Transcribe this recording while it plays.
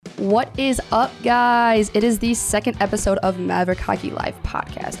What is up, guys? It is the second episode of Maverick Hockey Live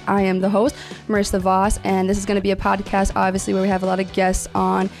podcast. I am the host, Marissa Voss, and this is going to be a podcast, obviously, where we have a lot of guests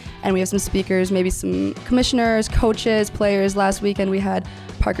on, and we have some speakers, maybe some commissioners, coaches, players. Last weekend, we had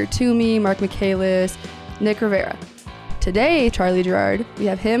Parker Toomey, Mark Michaelis, Nick Rivera. Today, Charlie Gerard, we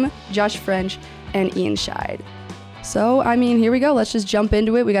have him, Josh French, and Ian Scheid. So, here we go. Let's just jump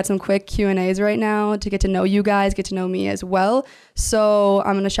into it. We got some quick Q&As right now to get to know you guys, get to know me as well. So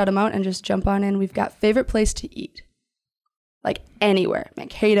I'm going to shout them out and just jump on in. We've got favorite place to eat. Like anywhere.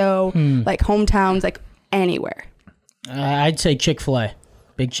 Mankato, like hometowns, like anywhere. I'd say Chick-fil-A.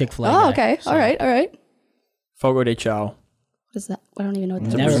 Big Chick-fil-A Oh, guy, okay. so. All right. Fogo de Chao. What is that? I don't even know what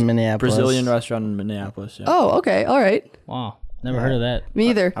that Never is. in Minneapolis. Brazilian restaurant in Minneapolis. Yeah. Oh, okay. All right. Wow. Never heard of that. Me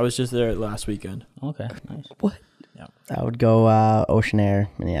either. I was just there last weekend. Okay, nice. What? I would go Ocean Air,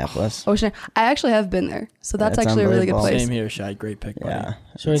 Minneapolis. Ocean. I actually have been there. So that's That's actually a really good unbelievable. place. Same here, Shai. Great pick, buddy. Yeah.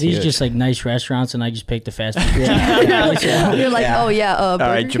 So are it's these huge. just like nice restaurants and I just picked the fast food? You're like, Yeah. oh, yeah. All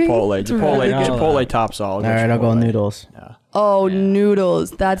right, Burger King? Chipotle. It's really good. Chipotle tops all. All right, I'll go noodles. Yeah. Oh,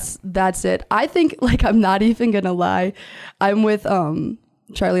 noodles. That's it. I think, like, I'm not even gonna lie. I'm with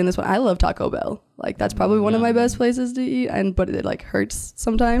Charlie in this one. I love Taco Bell. Like, that's probably one of my best places to eat, but it like hurts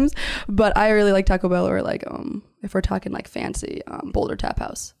sometimes. But I really like Taco Bell, or like if we're talking like fancy, Boulder Tap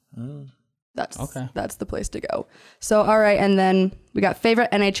House. That's the place to go. So all right, and then we got favorite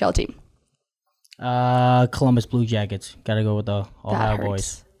NHL team. Columbus Blue Jackets. Gotta go with the Ohio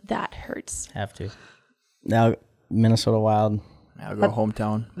boys. That hurts. Have to. Now, Minnesota Wild. I'll go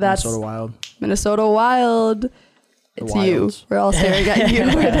hometown. That's- Minnesota Wild. Minnesota Wild. It's you. Wilds. We're all staring at you.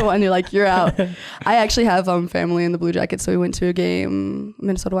 We're the one. You're like, you're out. I actually have family in the Blue Jackets, so we went to a game,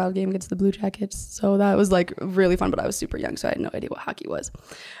 Minnesota Wild game against the Blue Jackets. So that was like really fun, but I was super young, so I had no idea what hockey was.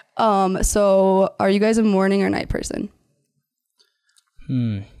 So are you guys a morning or night person?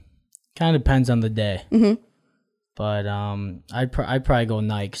 Kind of depends on the day. Mm-hmm. But I'd probably go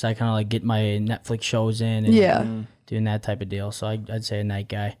night because I kind of like get my Netflix shows in and Yeah. doing that type of deal. So I'd say a night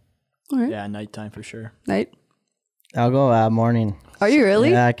guy. All right. Yeah, nighttime for sure. Night. I'll go morning. Are you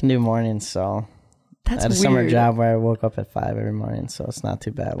really? Yeah, I can do mornings. So That's I had a weird. summer job where I woke up at 5 every morning, so it's not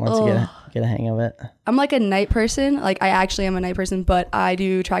too bad once you get a hang of it. I'm like a night person. Like I actually am a night person, but I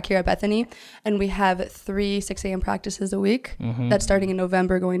do track here at Bethany, and we have 3 6 a.m. practices a week. That's starting in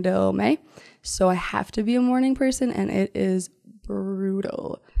November, going till May. So I have to be a morning person, and it is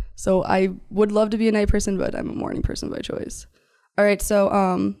brutal. So I would love to be a night person, but I'm a morning person by choice. All right,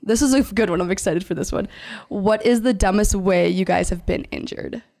 so this is a good one. I'm excited for this one. What is the dumbest way you guys have been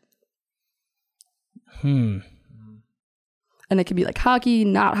injured? And it could be like hockey,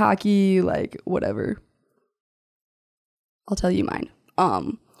 not hockey, like whatever. I'll tell you mine. I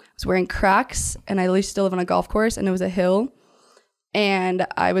was wearing Crocs, and I used to live on a golf course, and it was a hill. And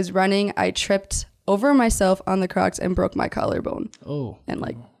I was running. I tripped over myself on the Crocs and broke my collarbone. Oh. And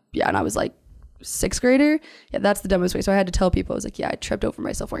and I was like 6th grader. Yeah, that's the dumbest way. So I had to tell people, I was like, yeah, I tripped over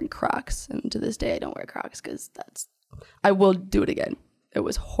myself wearing Crocs. And to this day, I don't wear Crocs because I will do it again. It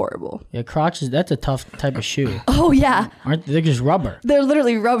was horrible. Yeah, Crocs, that's a tough type of shoe. Oh, yeah. Aren't they? They're just rubber. They're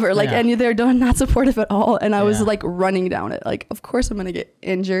literally rubber, Yeah. and they're not supportive at all. And I was Yeah. like running down it. Like, of course I'm going to get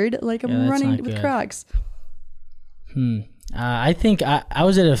injured. Like, I'm Yeah, that's running not with good. Crocs. I think I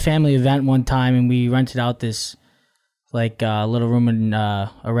was at a family event one time and we rented out this little room in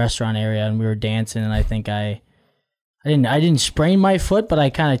a restaurant area and we were dancing and I think I didn't sprain my foot, but I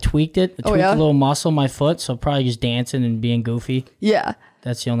kind of tweaked it. I tweaked yeah? a little muscle in my foot, so probably just dancing and being goofy. Yeah.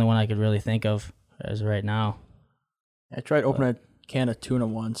 That's the only one I could really think of as of right now. I tried opening a can of tuna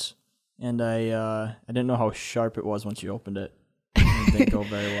once, and I didn't know how sharp it was once you opened it. It didn't go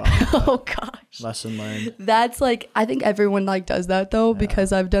very well. Oh, gosh. Lesson learned. That's I think everyone does that though,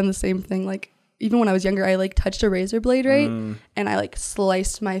 because I've done the same thing. Like, even when I was younger, I touched a razor blade, right? And I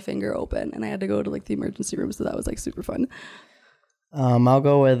sliced my finger open and I had to go to the emergency room. So that was super fun. I'll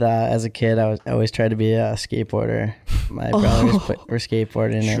go with as a kid, I always tried to be a skateboarder. My brothers were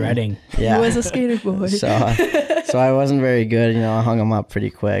skateboarding. Shredding. Yeah. He was a skater boy. So I wasn't very good. I hung them up pretty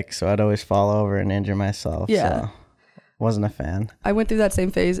quick. So I'd always fall over and injure myself. Yeah. So wasn't a fan. I went through that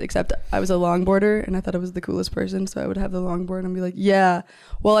same phase, except I was a longboarder and I thought I was the coolest person. So I would have the longboard and be like, yeah.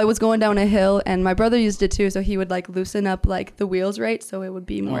 Well, I was going down a hill and my brother used it too. So he would loosen up the wheels, right? So it would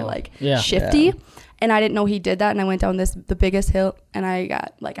be more shifty. Yeah. And I didn't know he did that. And I went down the biggest hill and I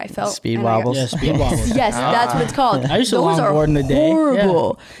got I felt. Speed and I got- wobbles. Yeah, speed wobbles. Yes, that's what it's called. I used to Those are longboard in the day.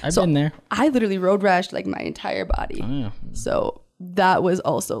 horrible. Yeah, I've So been there. I literally road rashed my entire body. Oh, yeah. So that was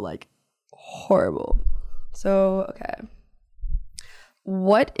also horrible. So, okay.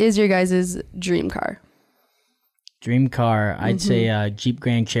 What is your guys' dream car? Dream car, I'd say Jeep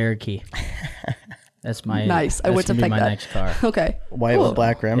Grand Cherokee. That's my Nice. I would that's gonna have be picked my that. next car. Okay. White Cool. with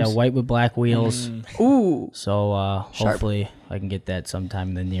black rims. Yeah, white with black wheels. Ooh. So Sharp. hopefully I can get that sometime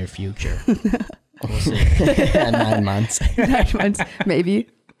in the near future. We'll see. 9 months. 9 months, maybe.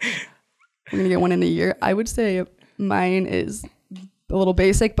 We're gonna get one in a year. I would say mine is a little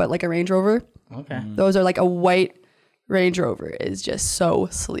basic, but like a Range Rover. Okay. Those are like a white Range Rover is just so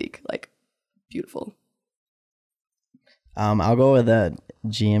sleek, like beautiful. I'll go with a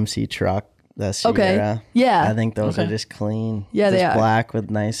GMC truck. The Sierra. Okay. Yeah. I think those Okay. are just clean. Yeah, just they are. black with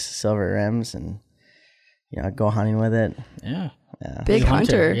nice silver rims, and go hunting with it. Yeah. Yeah. Big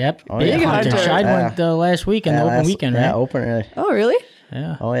hunter. Yep. Oh, Big yeah. hunter. Hunter. Shide Yeah. went last weekend, the open last- weekend, Yeah, right? open. Oh, really?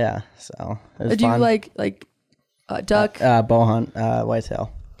 Yeah. Oh yeah. So it was Do you fun. like duck? Bow hunt,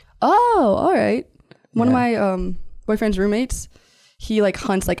 whitetail. Oh, all right. One of Yeah. my boyfriend's roommates, he like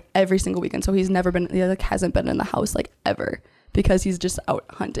hunts like every single weekend. So he like hasn't been in the house like ever because he's just out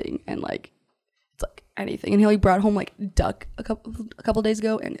hunting and like it's like anything. And he like brought home like duck a couple days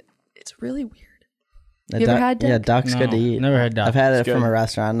ago, and it's really weird. You ever had duck? Yeah, duck's good to No, eat. never had duck. I've had it It's from good. a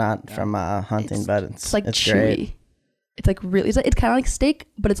restaurant, not from hunting, but It's like it's chewy. great. It's like really. It's kind of like steak,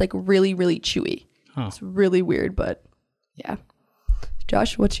 but it's like really really chewy. Huh. It's really weird, but yeah.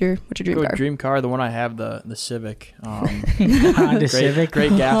 Josh, what's your dream Go car? dream car, the one I have, the Civic. Honda Great, Civic.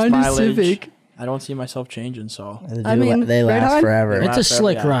 great gas Honda mileage. Civic. I don't see myself changing, so I mean, they right last on. forever. It's a Last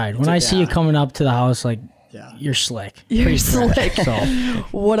slick forever, yeah. ride. When I see you Yeah. coming up to the house, like yeah. you're slick. You're Pretty fresh. slick. So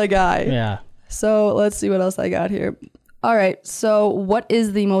What a guy. yeah. So let's see what else I got here. All right. So what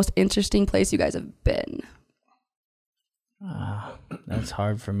is the most interesting place you guys have been? That's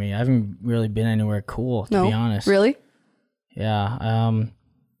hard for me. I haven't really been anywhere cool, to No, be honest. Really? Yeah.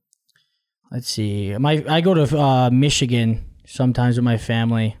 Let's see. I go to Michigan sometimes with my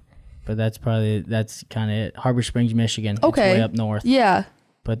family, but that's kind of it. Harbor Springs, Michigan. Okay. It's way up north. Yeah.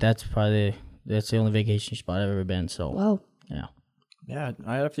 But that's the only vacation spot I've ever been. So Wow. yeah. Yeah,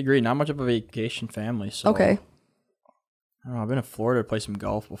 I have to agree. Not much of a vacation family, so Okay. I don't know. I've been to Florida to play some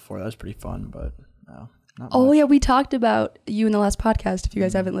golf before. That was pretty fun, but no, not Oh much. yeah, we talked about you in the last podcast. If you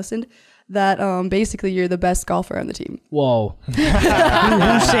guys haven't listened, that basically you're the best golfer on the team. Whoa. Who's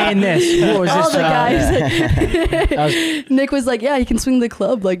saying this? What was All this? the guys. That was- Nick was like, "Yeah, he can swing the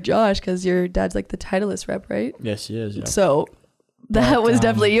club like Josh because your dad's like the Titleist rep, right?" Yes, he is. Yeah. So that But, was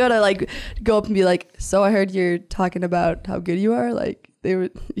definitely you had to like go up and be like, "So I heard you're talking about how good you are." Like they were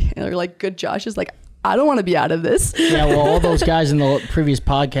like, "Good." Josh is like, "I don't want to be out of this." yeah, well, all those guys in the previous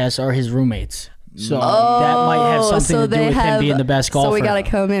podcast are his roommates. So that might have something to do with him being the best golfer. So we gotta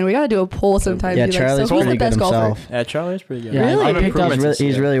come in. We gotta do a poll sometime. Yeah, be like, Charlie's so who's the pretty good best golfer? himself. Yeah, Charlie's pretty good. Yeah, Really? I picked up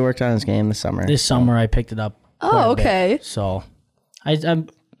He's really worked on his game this summer. this summer. I picked it up. quite Oh, a bit. okay. So I'm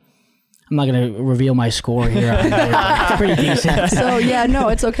not gonna reveal my score here. It's pretty decent. So yeah, no,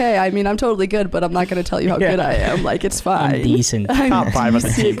 it's okay. I mean, I'm totally good, but I'm not gonna tell you how good I am. Like it's fine. I'm decent. Top 5 on the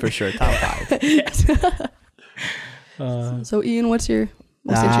team for sure. Top 5. So Ian, what's your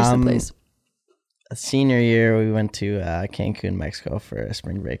most interesting place? Senior year, we went to Cancun, Mexico for a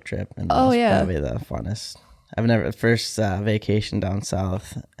spring break trip, and that Oh, was yeah. probably the funnest. I've never first vacation down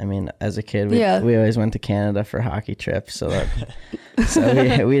south. I mean, as a kid, we Yeah. always went to Canada for hockey trips, so we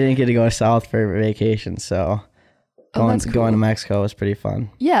didn't get to go south for vacation. So going that's going to cool. Mexico was pretty fun.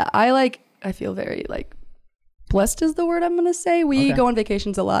 Yeah, I feel very like blessed is the word I'm gonna say. We go on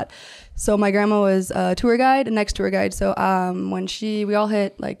vacations a lot. So my grandma was a tour guide, a next tour guide. So when we all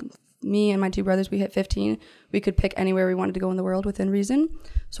hit like me and my two brothers, we hit 15. We could pick anywhere we wanted to go in the world within reason.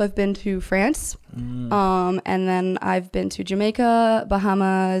 So I've been to France, and then I've been to Jamaica,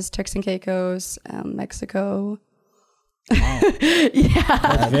 Bahamas, Turks and Caicos, Mexico. Yeah.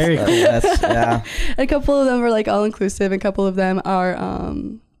 That's very cool. Yeah. A couple of them are like all inclusive, and a couple of them are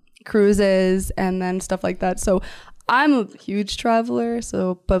cruises and then stuff like that. So I'm a huge traveler.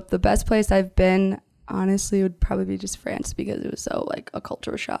 But the best place I've been, honestly, would probably be just France because it was so like a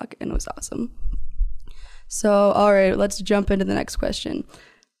cultural shock and it was awesome. So, all right, let's jump into the next question.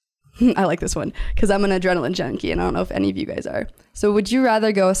 I like this one because I'm an adrenaline junkie and I don't know if any of you guys are. So would you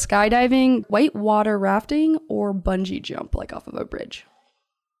rather go skydiving, whitewater rafting, or bungee jump like off of a bridge?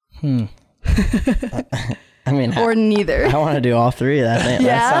 I mean, Or neither? I want to do all three of that. Thing.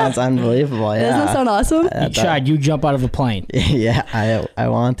 Yeah? That sounds unbelievable. Yeah. Doesn't that sound awesome? You tried. You jump out of a plane. Yeah, I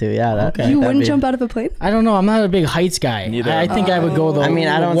want to. Yeah. Okay. You that'd wouldn't be- jump out of a plane? I don't know. I'm not a big heights guy. Neither I am think I would go the. I mean,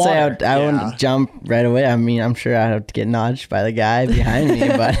 I don't say water. I wouldn't jump right away. I mean, I'm sure I'd have to get nudged by the guy behind me,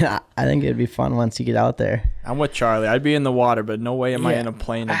 but I think it'd be fun once you get out there. I'm with Charlie. I'd be in the water, but no way am I in a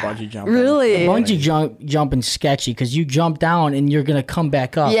plane or bungee jumping. Really? Bungee jumping sketchy because you jump down and you're gonna come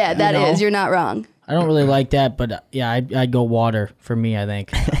back up. Yeah, that you know? is. You're not wrong. I don't really like that, but yeah, I'd go water for me. I think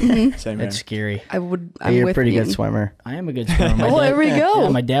Same here. it's scary. I'm You're a with pretty you. good swimmer. I am a good swimmer. My Oh, dad- there we go. Yeah,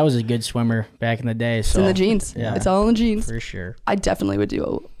 my dad was a good swimmer back in the day, It's so in the genes. Yeah. It's all in the genes. for sure. I definitely would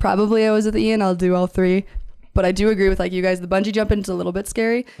do. Probably I was at the Ian. I'll do all three. But I do agree with like you guys. The bungee jumping is a little bit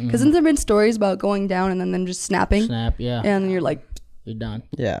scary because then there been stories about going down and then them just snapping, Snap, yeah, and then you're like you're done.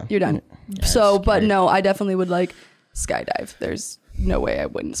 Yeah. you're done. Yeah, So, it's but scary. no, I definitely would like skydive. There's no way I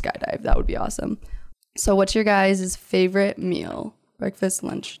wouldn't skydive. That would be awesome. So, what's your guys' favorite meal? Breakfast,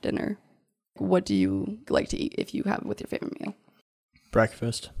 lunch, dinner? What do you like to eat if you have it with your favorite meal?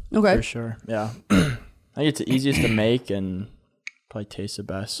 Breakfast. Okay. For sure. Yeah. I think it's the easiest to make and probably tastes the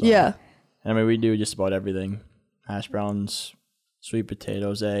best. So. Yeah. I mean, we do just about everything. Hash browns, sweet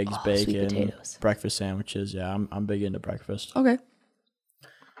potatoes, eggs, sweet bacon, potatoes. breakfast sandwiches. Yeah, I'm big into breakfast. Okay.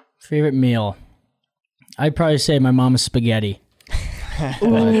 Favorite meal? I'd probably say my mama's spaghetti.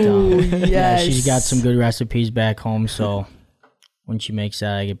 Ooh, Yeah, yes. she's got some good recipes back home, so when she makes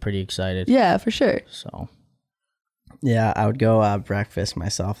that, I get pretty excited. Yeah, for sure. So Yeah, I would go breakfast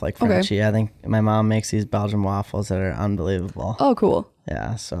myself, like Okay. Frenchie. I think my mom makes these Belgian waffles that are unbelievable. Oh, cool.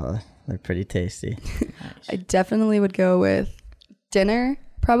 Yeah, so they're pretty tasty. I definitely would go with dinner,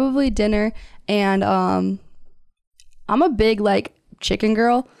 probably dinner, and I'm a big like chicken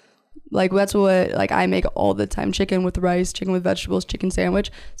girl. Like that's what like I make all the time: chicken with rice, chicken with vegetables, chicken sandwich.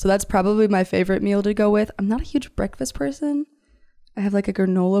 So that's probably my favorite meal to go with. I'm not a huge breakfast person. I have like a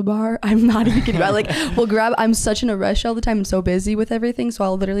granola bar. I'm not even kidding. I'm such in a rush all the time. I'm so busy with everything, so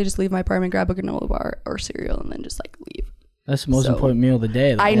I'll literally just leave my apartment, grab a granola bar or cereal, and then just like leave. that's the most So- important meal of the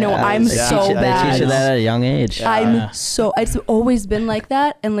day. Though. I know I'm Yeah. so They bad. teach you that at a young age. I'm so it's always been like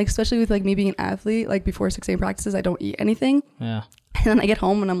that, and like especially with like me being an athlete, like before 6 a.m. practices, I don't eat anything, Yeah. and then I get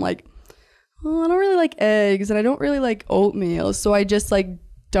home and I'm like, oh, I don't really like eggs, and I don't really like oatmeal, so I just like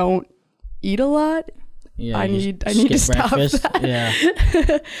don't eat a lot. Yeah, I you need skip to stop breakfast. that.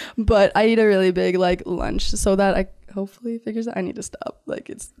 Yeah. But I eat a really big like lunch, so that I hopefully figures out I need to stop. Like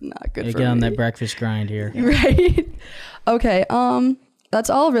it's not good You for get me. on that breakfast grind here. Right. Okay. That's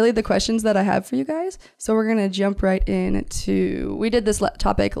all really the questions that I have for you guys. So we're gonna jump right into. We did this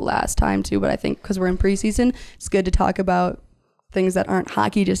topic last time too, but I think because we're in preseason, it's good to talk about things that aren't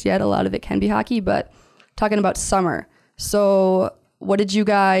hockey just yet. A lot of it can be hockey, but talking about summer. So what did you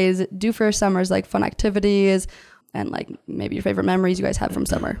guys do for summers? Like fun activities and like maybe your favorite memories you guys have from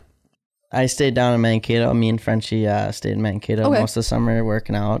summer. I stayed down in Mankato. Me and Frenchie stayed in Mankato Okay. most of the summer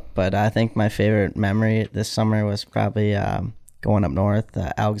working out. But I think my favorite memory this summer was probably going up north,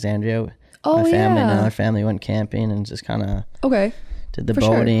 Alexandria. Oh, my family and yeah. another family went camping and just kind of Okay. did the For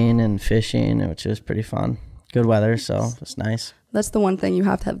sure. boating and fishing, which was pretty fun. Good weather, so it was nice. That's the one thing you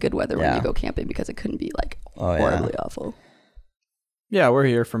have to have good weather when Yeah. you go camping because it couldn't be like Oh, yeah. horribly awful. Yeah, we're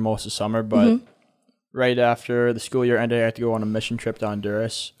here for most of summer, but Mm-hmm. right after the school year ended, I had to go on a mission trip to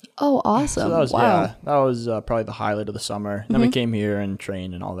Honduras. Oh, awesome. So that was wow. yeah, that was probably the highlight of the summer. And then we came here and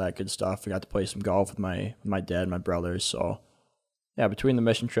trained and all that good stuff. We got to play some golf with my dad, and my brothers. So yeah, between the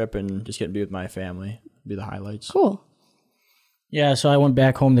mission trip and just getting to be with my family, would be the highlights. Cool. Yeah, so I went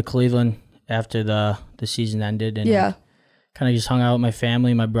back home to Cleveland after the season ended, and Yeah. kind of just hung out with my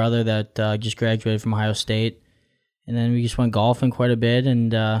family, my brother that just graduated from Ohio State, and then we just went golfing quite a bit.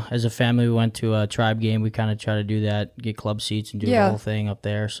 And as a family, we went to a tribe game. We kind of try to do that, get club seats and do Yeah. the whole thing up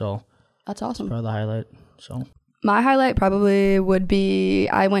there. So That's awesome. probably the highlight. So My highlight probably would be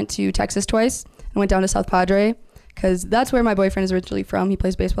I went to Texas twice. I went down to South Padre because that's where my boyfriend is originally from. He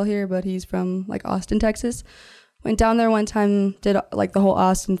plays baseball here, but he's from like Austin, Texas. Went down there one time, did like the whole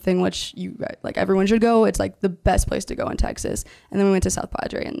Austin thing, which you like everyone should go. It's like the best place to go in Texas. And then we went to South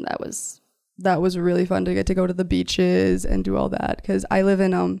Padre, and that was really fun to get to go to the beaches and do all that because I live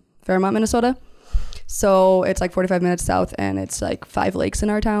in Fairmont, Minnesota. So it's like 45 minutes south, and it's like 5 lakes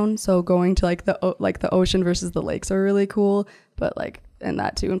in our town. So going to like the ocean versus the lakes are really cool. But like and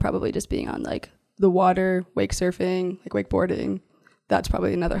that too, and probably just being on like the water, wake surfing, like wakeboarding. That's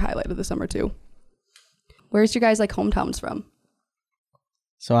probably another highlight of the summer too. Where's your guys like hometowns from?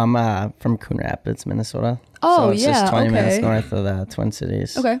 So I'm from Coon Rapids, Minnesota. Oh, so it's yeah, just 20 minutes okay. north of the Twin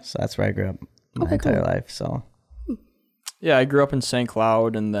Cities. Okay. So that's where I grew up my Okay, entire cool. life. So Yeah, I grew up in St.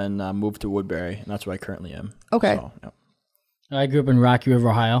 Cloud and then moved to Woodbury, and that's where I currently am. Okay. So, yeah. I grew up in Rocky River,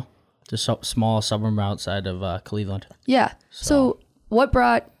 Ohio, just a small suburb outside of Cleveland. Yeah. So what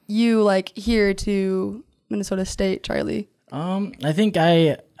brought you like here to Minnesota State, Charlie? I think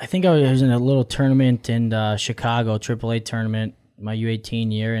I was in a little tournament in Chicago, AAA tournament, my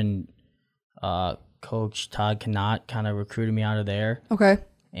U18 year, and Coach Todd Knott kind of recruited me out of there. Okay.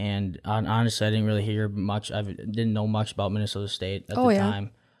 And honestly, I didn't really hear much. I didn't know much about Minnesota State at Oh, the yeah.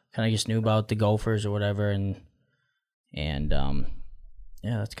 time. kind of just knew about the Gophers or whatever, and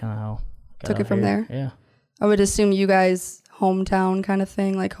yeah, that's kind of how I got Took it out from here. there? Yeah. I would assume you guys hometown kind of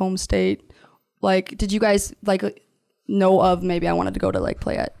thing, like home state. Like, did you guys like know of maybe I wanted to go to like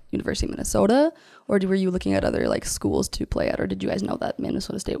play at University of Minnesota, or were you looking at other like schools to play at, or did you guys know that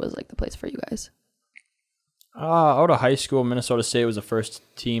Minnesota State was like the place for you guys? Out of high school, Minnesota State was the first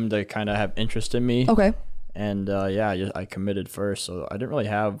team to kind of have interest in me. Okay. And I committed first, so I didn't really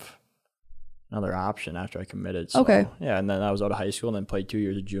have another option after I committed. So, Okay. Yeah, and then I was out of high school and then played 2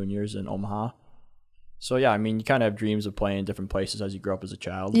 years of juniors in Omaha. So yeah, I mean, you kind of have dreams of playing in different places as you grow up as a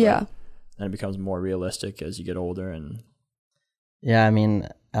child. Yeah. But then it becomes more realistic as you get older. And Yeah, I mean,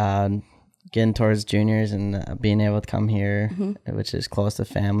 getting towards juniors and being able to come here, which is close to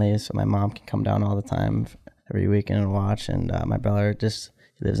family, so my mom can come down all the time every weekend and watch. And my brother he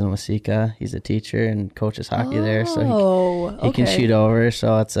lives in Waseca. He's a teacher and coaches hockey there, so he can shoot over.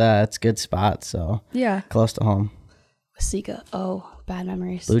 So it's a good spot. So Yeah. close to home. Waseca. Oh, bad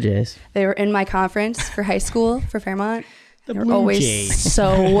memories. Blue Jays. They were in my conference for high school for Fairmont. They were Blue always Jays.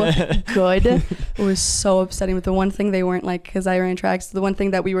 so good. It was so upsetting. But the one thing they weren't like, because I ran tracks, the one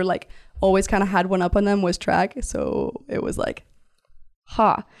thing that we were like always kind of had one up on them was track. So it was like,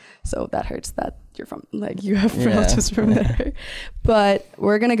 so that hurts that you're from, like, you have relatives from there. But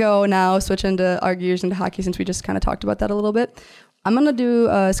we're going to go now, switch into our gears into hockey, since we just kind of talked about that a little bit. I'm going to do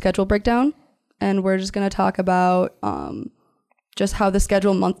a schedule breakdown, and we're just going to talk about just how the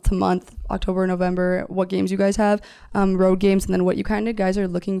schedule month to month, October, November, what games you guys have, road games, and then what you kind of guys are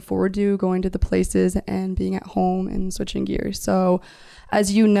looking forward to going to the places and being at home and switching gears. So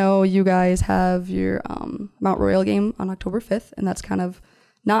as you know, you guys have your Mount Royal game on October 5th, and that's kind of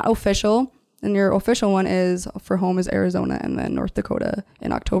not official. And your official one is for home is Arizona and then North Dakota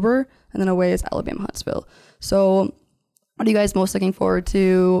in October, and then away is Alabama Huntsville. So what are you guys most looking forward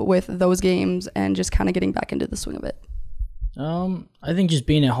to with those games and just kind of getting back into the swing of it? I think just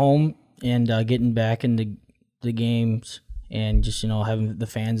being at home and getting back into the games and just, having the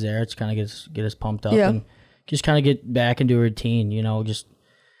fans there, it's kind of get us pumped up and just kind of get back into a routine, just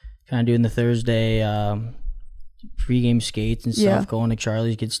kind of doing the Thursday pregame skates and stuff, going to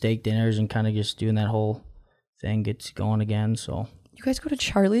Charlie's, get steak dinners, and kind of just doing that whole thing gets going again. So You guys go to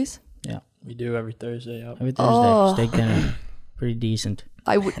Charlie's? yeah, we do every Thursday. Yep. every Thursday, steak dinner, pretty decent.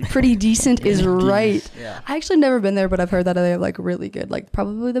 Pretty decent is right. Yeah. I actually never been there, but I've heard that they have like really good, like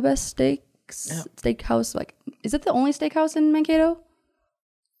probably the best steakhouse. Like, is it the only steakhouse in Mankato?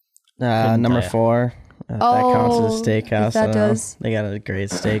 Couldn't Number tell ya. 4. That counts as a steakhouse. That so does. They got a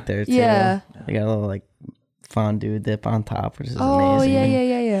great steak there too. Yeah. They got a little like fondue dip on top, which is Oh, amazing.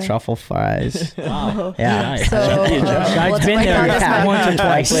 yeah. Truffle fries. Wow. Yeah. Nice. So, I've let's been break there down this Yeah. once or That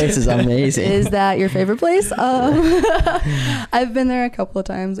twice. place is amazing. Is that your favorite place? I've been there a couple of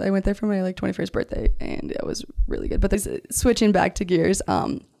times. I went there for my like 21st birthday, and it was really good. But switching back to gears,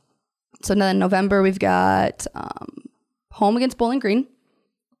 so then November we've got home against Bowling Green,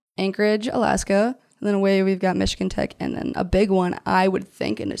 Anchorage, Alaska, and then away we've got Michigan Tech, and then a big one I would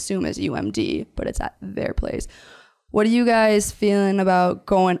think and assume is UMD, but it's at their place. What are you guys feeling about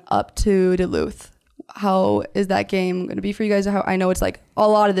going up to Duluth? How is that game going to be for you guys? How I know it's like a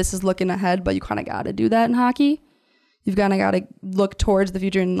lot of this is looking ahead, but you kind of got to do that in hockey. You've kind of got to look towards the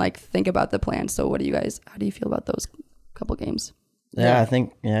future and like think about the plan. So how do you feel about those couple games? I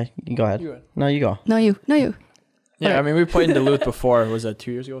think, you can go ahead. No, you go. No, you. Yeah, I mean, we played in Duluth before. Was that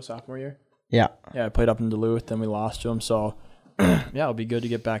 2 years ago, sophomore year? Yeah. Yeah, I played up in Duluth, then we lost to them. So, yeah, it'll be good to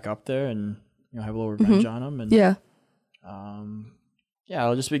get back up there and have a little revenge on them. And Yeah.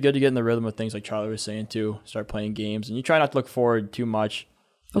 it'll just be good to get in the rhythm of things like Charlie was saying too. Start playing games, and you try not to look forward too much.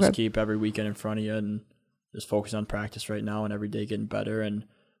 Just keep every weekend in front of you and just focus on practice right now and every day getting better.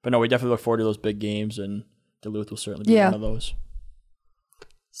 But no, we definitely look forward to those big games, and Duluth will certainly be one of those.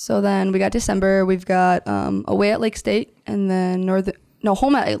 So then we got December. We've got away at Lake State, and then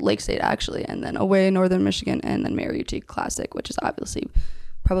home at Lake State actually, and then away in Northern Michigan, and then Mariucci Classic, which is obviously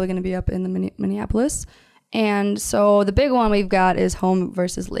probably going to be up in the Minneapolis. And so the big one we've got is home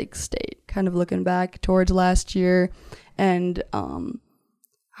versus Lake State. Kind of looking back towards last year, and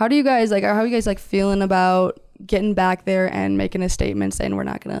how are you guys feeling about getting back there and making a statement saying we're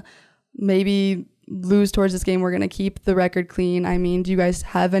not going to maybe lose towards this game, we're going to keep the record clean? I mean, do you guys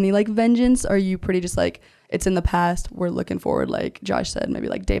have any like vengeance? Are you pretty just like it's in the past, we're looking forward, like Josh said, maybe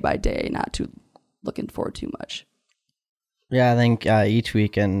like day by day, not too looking forward too much? Yeah, I think each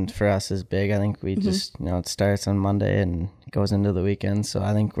weekend for us is big. I think we just, it starts on Monday and goes into the weekend. So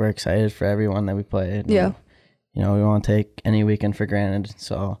I think we're excited for everyone that we play. Yeah. We won't take any weekend for granted.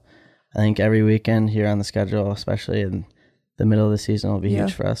 So I think every weekend here on the schedule, especially in the middle of the season will be Yeah.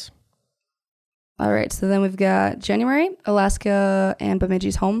 huge for us. All right, so then we've got January, Alaska and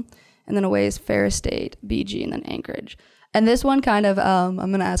Bemidji's home, and then away is Ferris State, BG, and then Anchorage. And this one kind of, I'm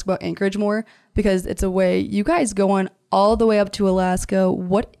going to ask about Anchorage more because it's away. You guys going all the way up to Alaska.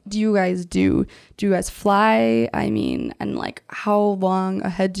 What do you guys do? Do you guys fly? I mean, and like how long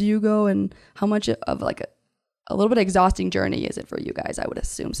ahead do you go, and how much of like a little bit exhausting journey is it for you guys, I would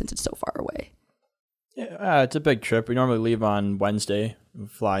assume, since it's so far away? Yeah, it's a big trip. We normally leave on Wednesday. We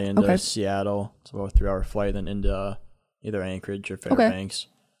fly into Seattle. It's about a 3-hour flight, then into either Anchorage or Fairbanks.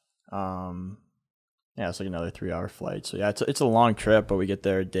 Yeah, it's like another 3-hour flight. So yeah, it's a long trip, but we get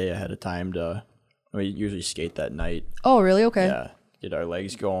there a day ahead of time we usually skate that night. Oh, really? Okay. Yeah, get our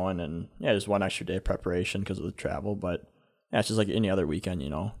legs going, and yeah, just one extra day of preparation because of the travel. But yeah, it's just like any other weekend,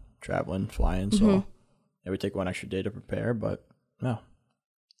 traveling, flying. So yeah, we take one extra day to prepare, but no.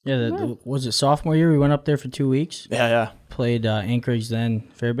 Yeah, was it sophomore year? We went up there for 2 weeks. Yeah. Played Anchorage, then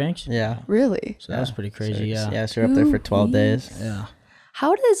Fairbanks. Yeah. Really? So that was pretty crazy. So, yeah. so we're up there for 12 days. Yeah.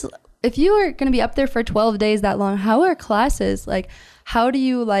 How does, if you are going to be up there for 12 days that long, how are classes? Like, how do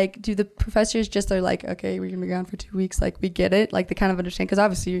you, like, do the professors just are like, okay, we're going to be gone for 2 weeks, like, we get it? Like, they kind of understand, because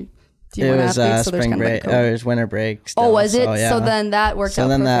obviously It was spring break. It was winter break. Still, oh, was it? So, yeah. So then that worked out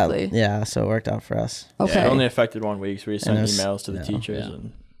perfectly. So it worked out for us. Okay. Yeah, it only affected 1 week, so we sent was- emails to the yeah. teachers. Yeah.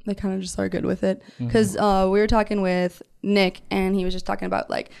 And They kind of just are good with it. Because we were talking with Nick, and he was just talking about,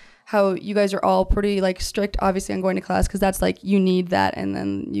 like, how you guys are all pretty, like, strict, obviously, on going to class, because that's, like, you need that, and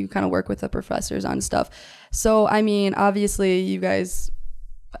then you kind of work with the professors on stuff. So, I mean, obviously, you guys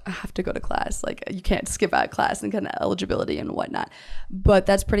have to go to class. Like, you can't skip out class and kind of eligibility and whatnot. But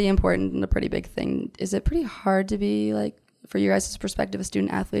that's pretty important and a pretty big thing. Is it pretty hard to be, like, for you guys' perspective, a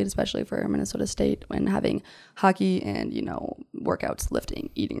student athlete, especially for Minnesota State, when having hockey and, workouts, lifting,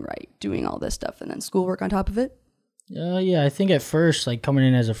 eating right, doing all this stuff, and then schoolwork on top of it? Yeah, I think at first, like, coming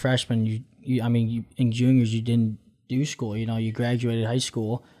in as a freshman, you in juniors, you didn't do school. You graduated high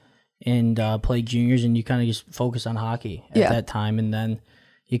school and played juniors, and you kind of just focus on hockey at that time. And then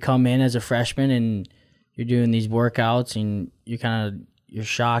you come in as a freshman, and you're doing these workouts, and you're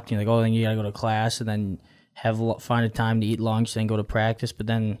shocked. You're like, oh, then you got to go to class, and then find a time to eat lunch, then go to practice. But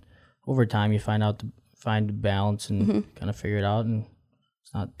then over time, you find the balance and kind of figure it out, and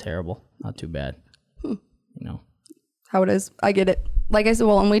it's not terrible, not too bad. How it is. I get it. Like I said,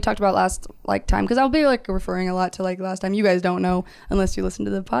 and we talked about last time, because I'll be referring a lot to last time. You guys don't know unless you listen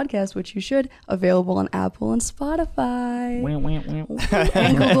to the podcast, which you should. Available on Apple and Spotify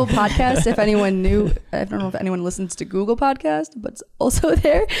and Google Podcasts. If anyone knew, I don't know if anyone listens to Google Podcast, but it's also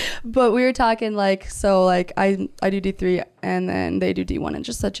there. But we were talking I do D3 and then they do D1, and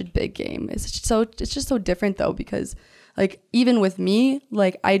just such a big game. It's just so different though, because even with me,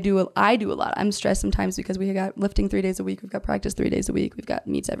 I do a lot. I'm stressed sometimes because we got lifting 3 days a week. We've got practice 3 days a week. We've got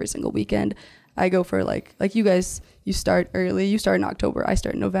meets every single weekend. I go for like you guys, you start early. You start in October. I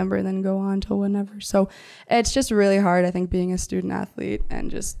start in November and then go on till whenever. So it's just really hard, I think, being a student athlete and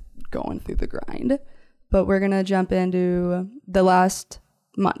just going through the grind. But we're going to jump into the last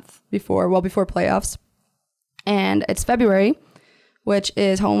month before playoffs. And it's February, which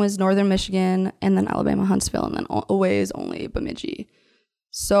is home is Northern Michigan, and then Alabama, Huntsville, and then away is only Bemidji.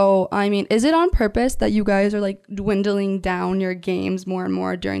 So, I mean, is it on purpose that you guys are dwindling down your games more and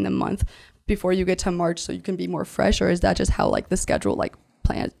more during the month before you get to March so you can be more fresh, or is that just how the schedule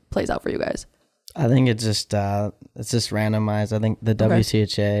plays out for you guys? I think it's just randomized. I think the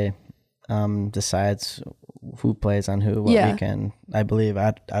WCHA decides who plays on who what weekend. I believe.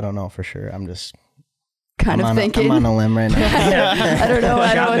 I don't know for sure. I'm just I'm on a limb right now. I don't know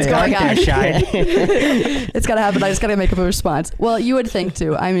what's going on. It's gotta happen. I just gotta make up a response. Well, you would think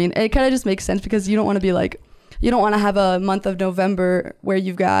too. I mean, it kind of just makes sense because you don't want to be you don't want to have a month of November where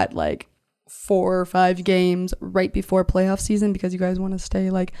you've got 4 or 5 games right before playoff season, because you guys want to stay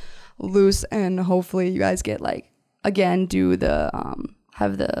loose, and hopefully you guys get again do the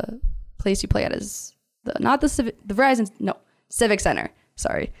have the place you play at is Civic Center.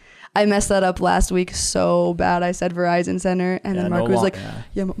 Sorry. I messed that up last week so bad. I said Verizon Center, and then Mark was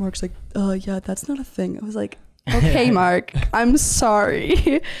Mark's yeah, that's not a thing. I was like, okay, Mark, I'm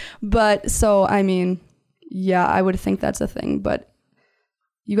sorry. But so, I mean, yeah, I would think that's a thing. But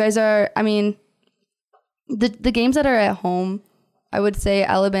you guys are, I mean, the games that are at home, I would say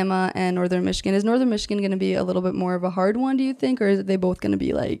Alabama and Northern Michigan. Is Northern Michigan going to be a little bit more of a hard one, do you think? Or is they both going to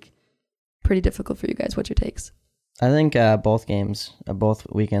be pretty difficult for you guys? What's your takes? I think both weekends are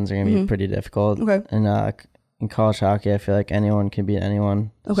going to be pretty difficult. Okay. And in college hockey, I feel like anyone can beat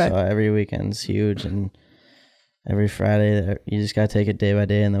anyone. Okay. So every weekend's huge, and every Friday, you just got to take it day by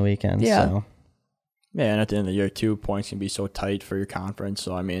day in the weekend. Yeah. So Yeah, and at the end of the year, too, points can be so tight for your conference.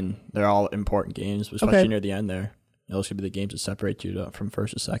 So, I mean, they're all important games, especially near the end there. Those should be the games that separate you from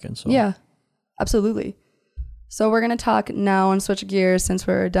first to second. So yeah, absolutely. So we're going to talk now and switch gears since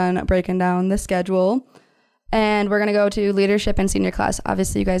we're done breaking down the schedule. And we're going to go to leadership and senior class.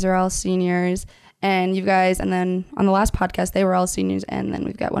 Obviously, you guys are all seniors. And you guys, and then on the last podcast, they were all seniors. And then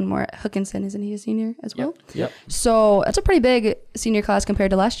we've got one more. Hookinson, isn't he a senior as well? Yep. So that's a pretty big senior class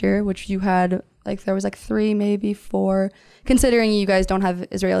compared to last year, which you had, like, there was like 3, maybe 4, considering you guys don't have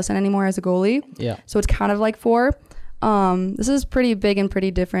Israelison anymore as a goalie. Yeah. So it's kind of like 4. This is pretty big and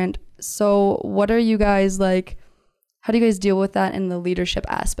pretty different. So what are you guys like? How do you guys deal with that in the leadership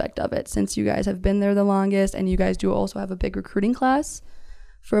aspect of it, since you guys have been there the longest and you guys do also have a big recruiting class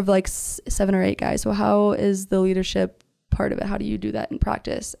for like 7 or 8 guys? So how is the leadership part of it? How do you do that in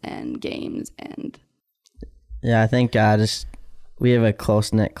practice and games? And Yeah, I think just we have a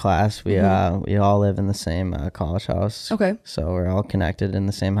close-knit class. We we all live in the same college house. Okay. So we're all connected in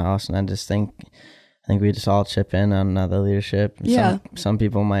the same house, and I think we just all chip in on the leadership. Yeah. Some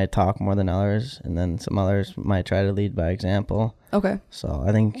people might talk more than others, and then some others might try to lead by example. Okay. So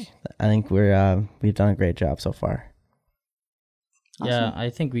I think we've done a great job so far. Yeah, Awesome. I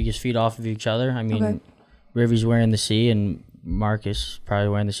think we just feed off of each other. I mean, Okay. Rivy's wearing the C, and Marcus probably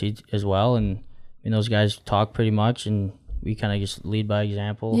wearing the C as well. And those guys talk pretty much, and we kind of just lead by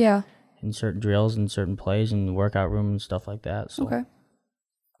example. Yeah. In certain drills and certain plays and workout room and stuff like that. So. Okay.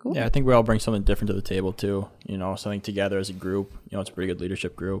 Cool. Yeah, I think we all bring something different to the table too. Something together as a group. It's a pretty good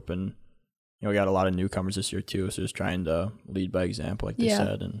leadership group, and we got a lot of newcomers this year too. So just trying to lead by example, like they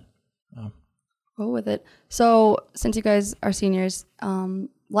said, and Go with it. So since you guys are seniors,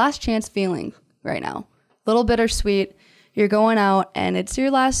 last chance feeling right now, a little bittersweet. You're going out, and it's your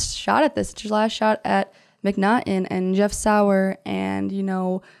last shot at this. It's your last shot at McNaughton and Jeff Sauer, and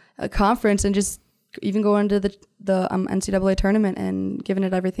a conference, and just even going to the NCAA tournament and giving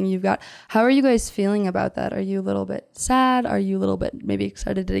it everything you've got. How are you guys feeling about that? Are you a little bit sad? Are you a little bit maybe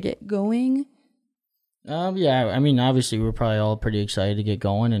excited to get going? Yeah, I mean, obviously we're probably all pretty excited to get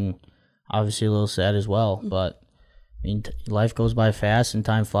going, and obviously a little sad as well. But I mean, life goes by fast and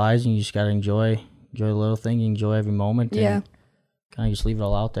time flies, and you just gotta enjoy the little thing, enjoy every moment. Yeah. And kind of just leave it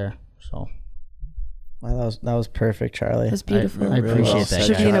all out there. So. Wow, that was perfect, Charlie. That's beautiful. I appreciate that.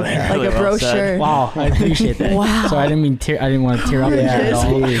 Should be in Really a well said. brochure. Wow, I appreciate that. Wow. So I didn't want to tear up at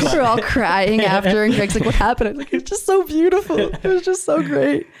all. We're all crying after, and Greg's like, "What happened?" I was like, "It's just so beautiful. It was just so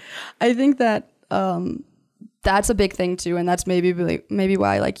great." I think that that's a big thing too, and that's maybe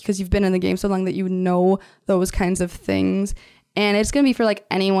why, because you've been in the game so long that you know those kinds of things. And it's going to be for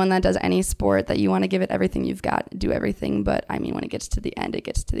anyone that does any sport, that you want to give it everything you've got, do everything. But I mean, when it gets to the end, it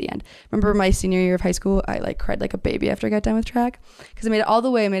gets to the end. Remember my senior year of high school, I cried like a baby after I got done with track, because I made it all the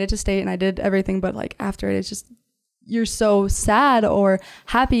way. I made it to state and I did everything. But after it, it's just, you're so sad or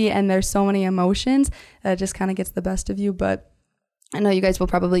happy, and there's so many emotions that it just kind of gets the best of you. But I know you guys will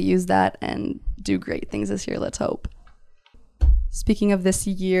probably use that and do great things this year. Let's hope. Speaking of this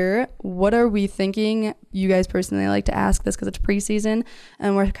year, what are we thinking? You guys personally, like to ask this because it's preseason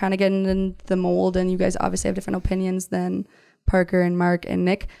and we're kind of getting in the mold, and you guys obviously have different opinions than Parker and Mark and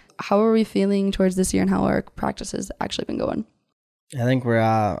Nick. How are we feeling towards this year, and how our practices actually been going? I think we're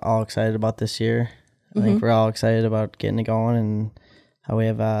all excited about this year. I think we're all excited about getting it going, and how we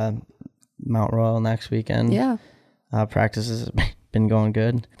have Mount Royal next weekend. Yeah. Practice has been going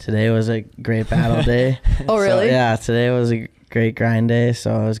good. Today was a great battle day. Oh, really? So, yeah, today was a great grind day,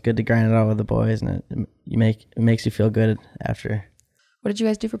 so it was good to grind it out with the boys, and it makes you feel good after. What did you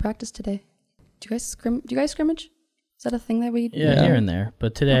guys do for practice today? Do you guys scrimmage? Is that a thing that we do? Yeah, here and there.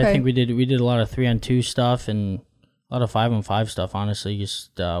 But today Okay. I think we did a lot of 3-on-2 stuff and a lot of 5-on-5 stuff, honestly,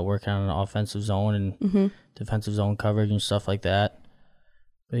 just working on an offensive zone and defensive zone coverage and stuff like that.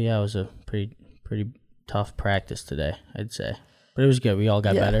 But yeah, it was a pretty tough practice today, I'd say. But it was good. We all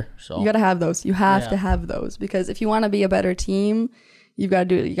got better. So You got to have those. You have to have those, because if you want to be a better team, you've got to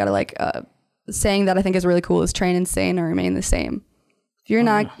do it. You got to saying that I think is really cool is train insane or remain the same. If you're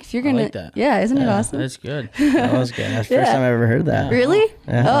going to, like that. Yeah, isn't it awesome? That's good. That was good. That's the first time I ever heard that. Really?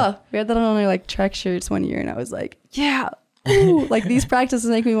 Yeah. Oh, we had that on our track shirts one year, and I was like, yeah, ooh. These practices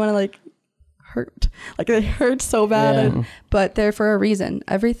make me want to hurt. They hurt so bad, Yeah. but they're for a reason.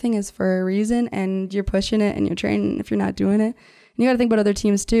 Everything is for a reason, and you're pushing it and you're training if you're not doing it. And you got to think about other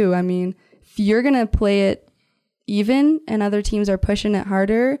teams too. I mean, if you're going to play it even and other teams are pushing it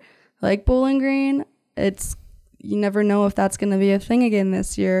harder, like Bowling Green, you never know if that's going to be a thing again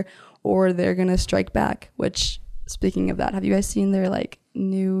this year, or they're going to strike back. Which, speaking of that, have you guys seen their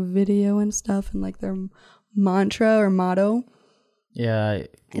new video and stuff, and their mantra or motto? Yeah,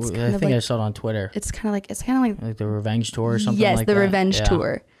 It's I kind of think I like- saw it on Twitter. It's kind of like Like the Revenge Tour or something yes, like the that. Revenge Yeah.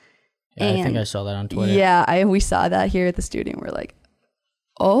 Tour. Yeah, I think And- I saw that on Twitter. Yeah, we saw that here at the studio. We're like,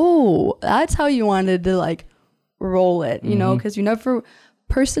 oh, that's how you wanted to like roll it, you know? Because you never,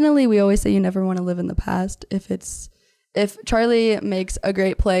 personally, we always say you never want to live in the past. If Charlie makes a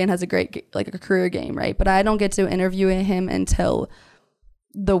great play and has a great like a career game, right? But I don't get to interview him until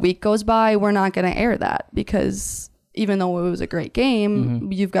the week goes by. We're not going to air that because even though it was a great game,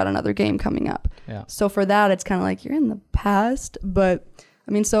 you've got another game coming up. Yeah. So for that, it's kind of like you're in the past. But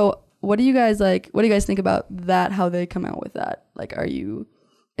I mean, so what do you guys like? What do you guys think about that? How they come out with that? Like, are you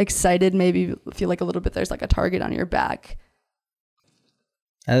excited? Maybe feel like a little bit there's like a target on your back.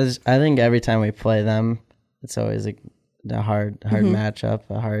 I think every time we play them, it's always a hard matchup,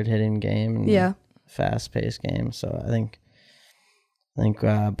 a hard hitting game, and Yeah. fast paced game. So I think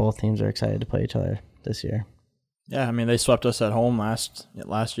both teams are excited to play each other this year. Yeah, I mean, they swept us at home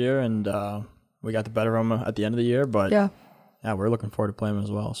last year, and we got the better of them at the end of the year. But Yeah. we're looking forward to playing them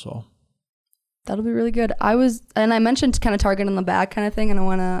as well. So That'll be really good. I mentioned kind of target on the back kind of thing, and I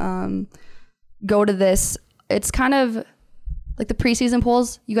want to go to this. It's kind of like the preseason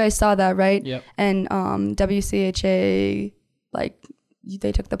polls. You guys saw that, right? Yep. And WCHA, like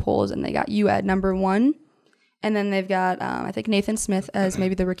they took the polls and they got you at number 1, and then they've got I think Nathan Smith as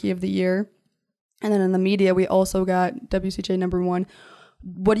maybe the rookie of the year, and then in the media we also got WCHA number 1.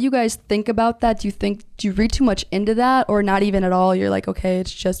 What do you guys think about that? Do you read too much into that, or not even at all? You're like, okay,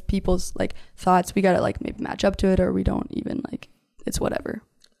 it's just people's like thoughts. We gotta like maybe match up to it, or we don't even like. It's whatever.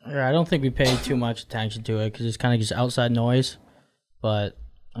 Yeah, I don't think we pay too much attention to it because it's kind of just outside noise. But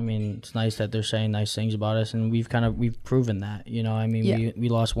I mean, it's nice that they're saying nice things about us, and we've proven that. You know, I mean, Yeah. we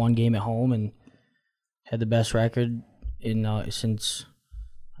lost one game at home and had the best record in since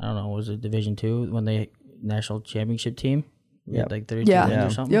I don't know, was it Division II when they national championship team? We had Yep. like 32 Yeah. wins Yeah. or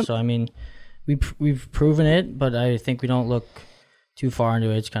something. Yep. So I mean, we've proven it, but I think we don't look too far into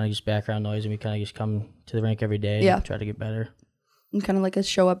it. It's kind of just background noise, and we kind of just come to the rink every day Yeah. and try to get better. And kind of like a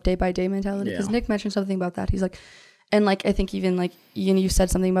show up day by day mentality. Because Yeah. Nick mentioned something about that. He's like, and like I think even like you said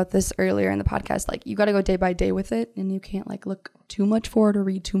something about this earlier in the podcast. Like you got to go day by day with it, and you can't like look too much forward or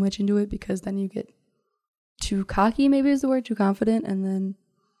read too much into it because then you get too cocky. Maybe is the word, too confident, and then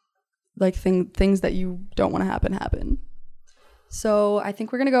like things that you don't want to happen. So I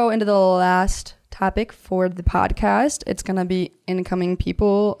think we're gonna go into the last topic for the podcast. It's gonna be incoming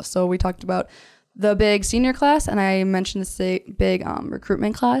people. So we talked about the big senior class, and I mentioned this big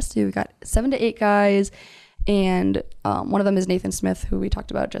recruitment class. So we got 7 to 8 guys, and one of them is Nathan Smith, who we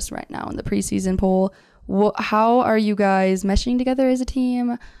talked about just right now in the preseason poll. How are you guys meshing together as a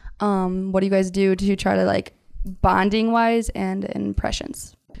team? What do you guys do to try to like bonding wise and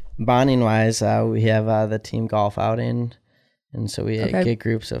impressions? Bonding wise, we have the team golf outing, and so we Okay. get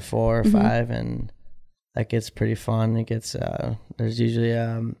groups of 4 or 5, and that gets pretty fun. It gets there's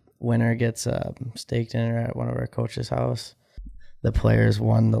usually winner gets steak dinner at one of our coach's house. The players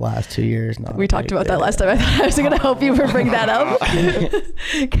won the last 2 years. We talked about that last time. I thought I was going to hope you would bring that up.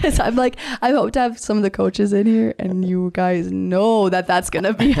 Because I'm like, I hope to have some of the coaches in here and you guys know that that's going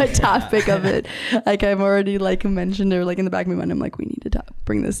to be a topic of it. Like I've already like mentioned or like in the back of my mind, I'm like, we need to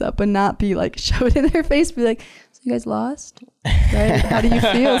bring this up and not be like, shove it in their face. Be like, so you guys lost? Right? How do you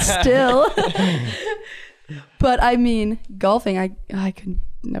feel still? But I mean, golfing, I could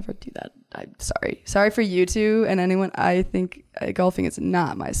never do that. I'm sorry for you two and anyone. I think golfing is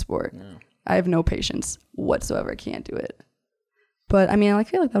not my sport. No. I have no patience whatsoever. Can't do it. But I mean, I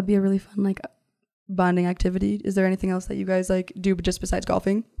feel like that would be a really fun like bonding activity. Is there anything else that you guys like do just besides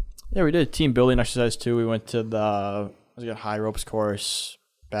golfing? yeah, we did a team building exercise too. We went to the high ropes course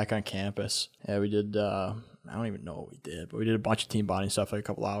back on campus. Yeah, we did. I don't even know what we did, but we did a bunch of team bonding stuff, like a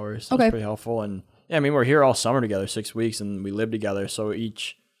couple hours. That Okay. was pretty helpful. And yeah, I mean, we're here all summer together, 6 weeks, and we live together. So we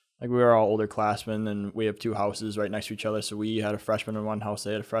were all older classmen, and we have 2 houses right next to each other. So we had a freshman in one house,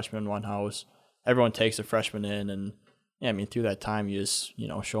 they had a freshman in one house. Everyone takes a freshman in, and yeah, I mean, through that time, you just,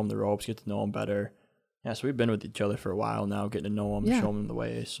 show them the ropes, get to know them better. Yeah, so we've been with each other for a while now, getting to know them, Yeah. show them the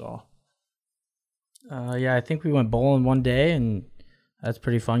way. So Yeah, I think we went bowling one day, and that's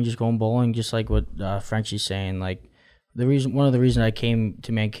pretty fun. Just going bowling, just like what Frenchie's saying. Like one of the reasons I came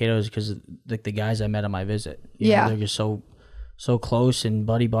to Mankato is because like the guys I met on my visit. You know, Yeah. they're just so close and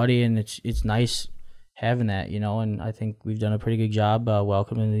buddy, and it's nice having that, And I think we've done a pretty good job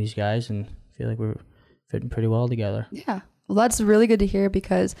welcoming these guys, and feel like we're fitting pretty well together. Yeah. Well, that's really good to hear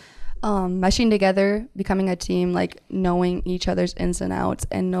because meshing together, becoming a team, like knowing each other's ins and outs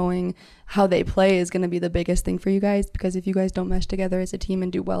and knowing how they play is going to be the biggest thing for you guys, because if you guys don't mesh together as a team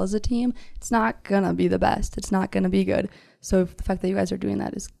and do well as a team, it's not going to be the best. It's not going to be good. So the fact that you guys are doing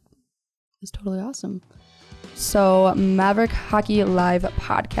that is totally awesome. So Maverick Hockey Live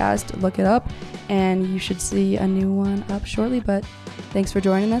podcast, look it up, and you should see a new one up shortly. But thanks for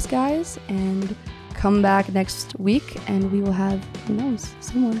joining us, guys, and come back next week and we will have, who knows,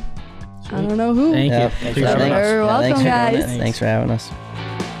 someone. Sweet. I don't know who. Thank you. Thanks for having us. You're welcome, guys. Thanks for having us.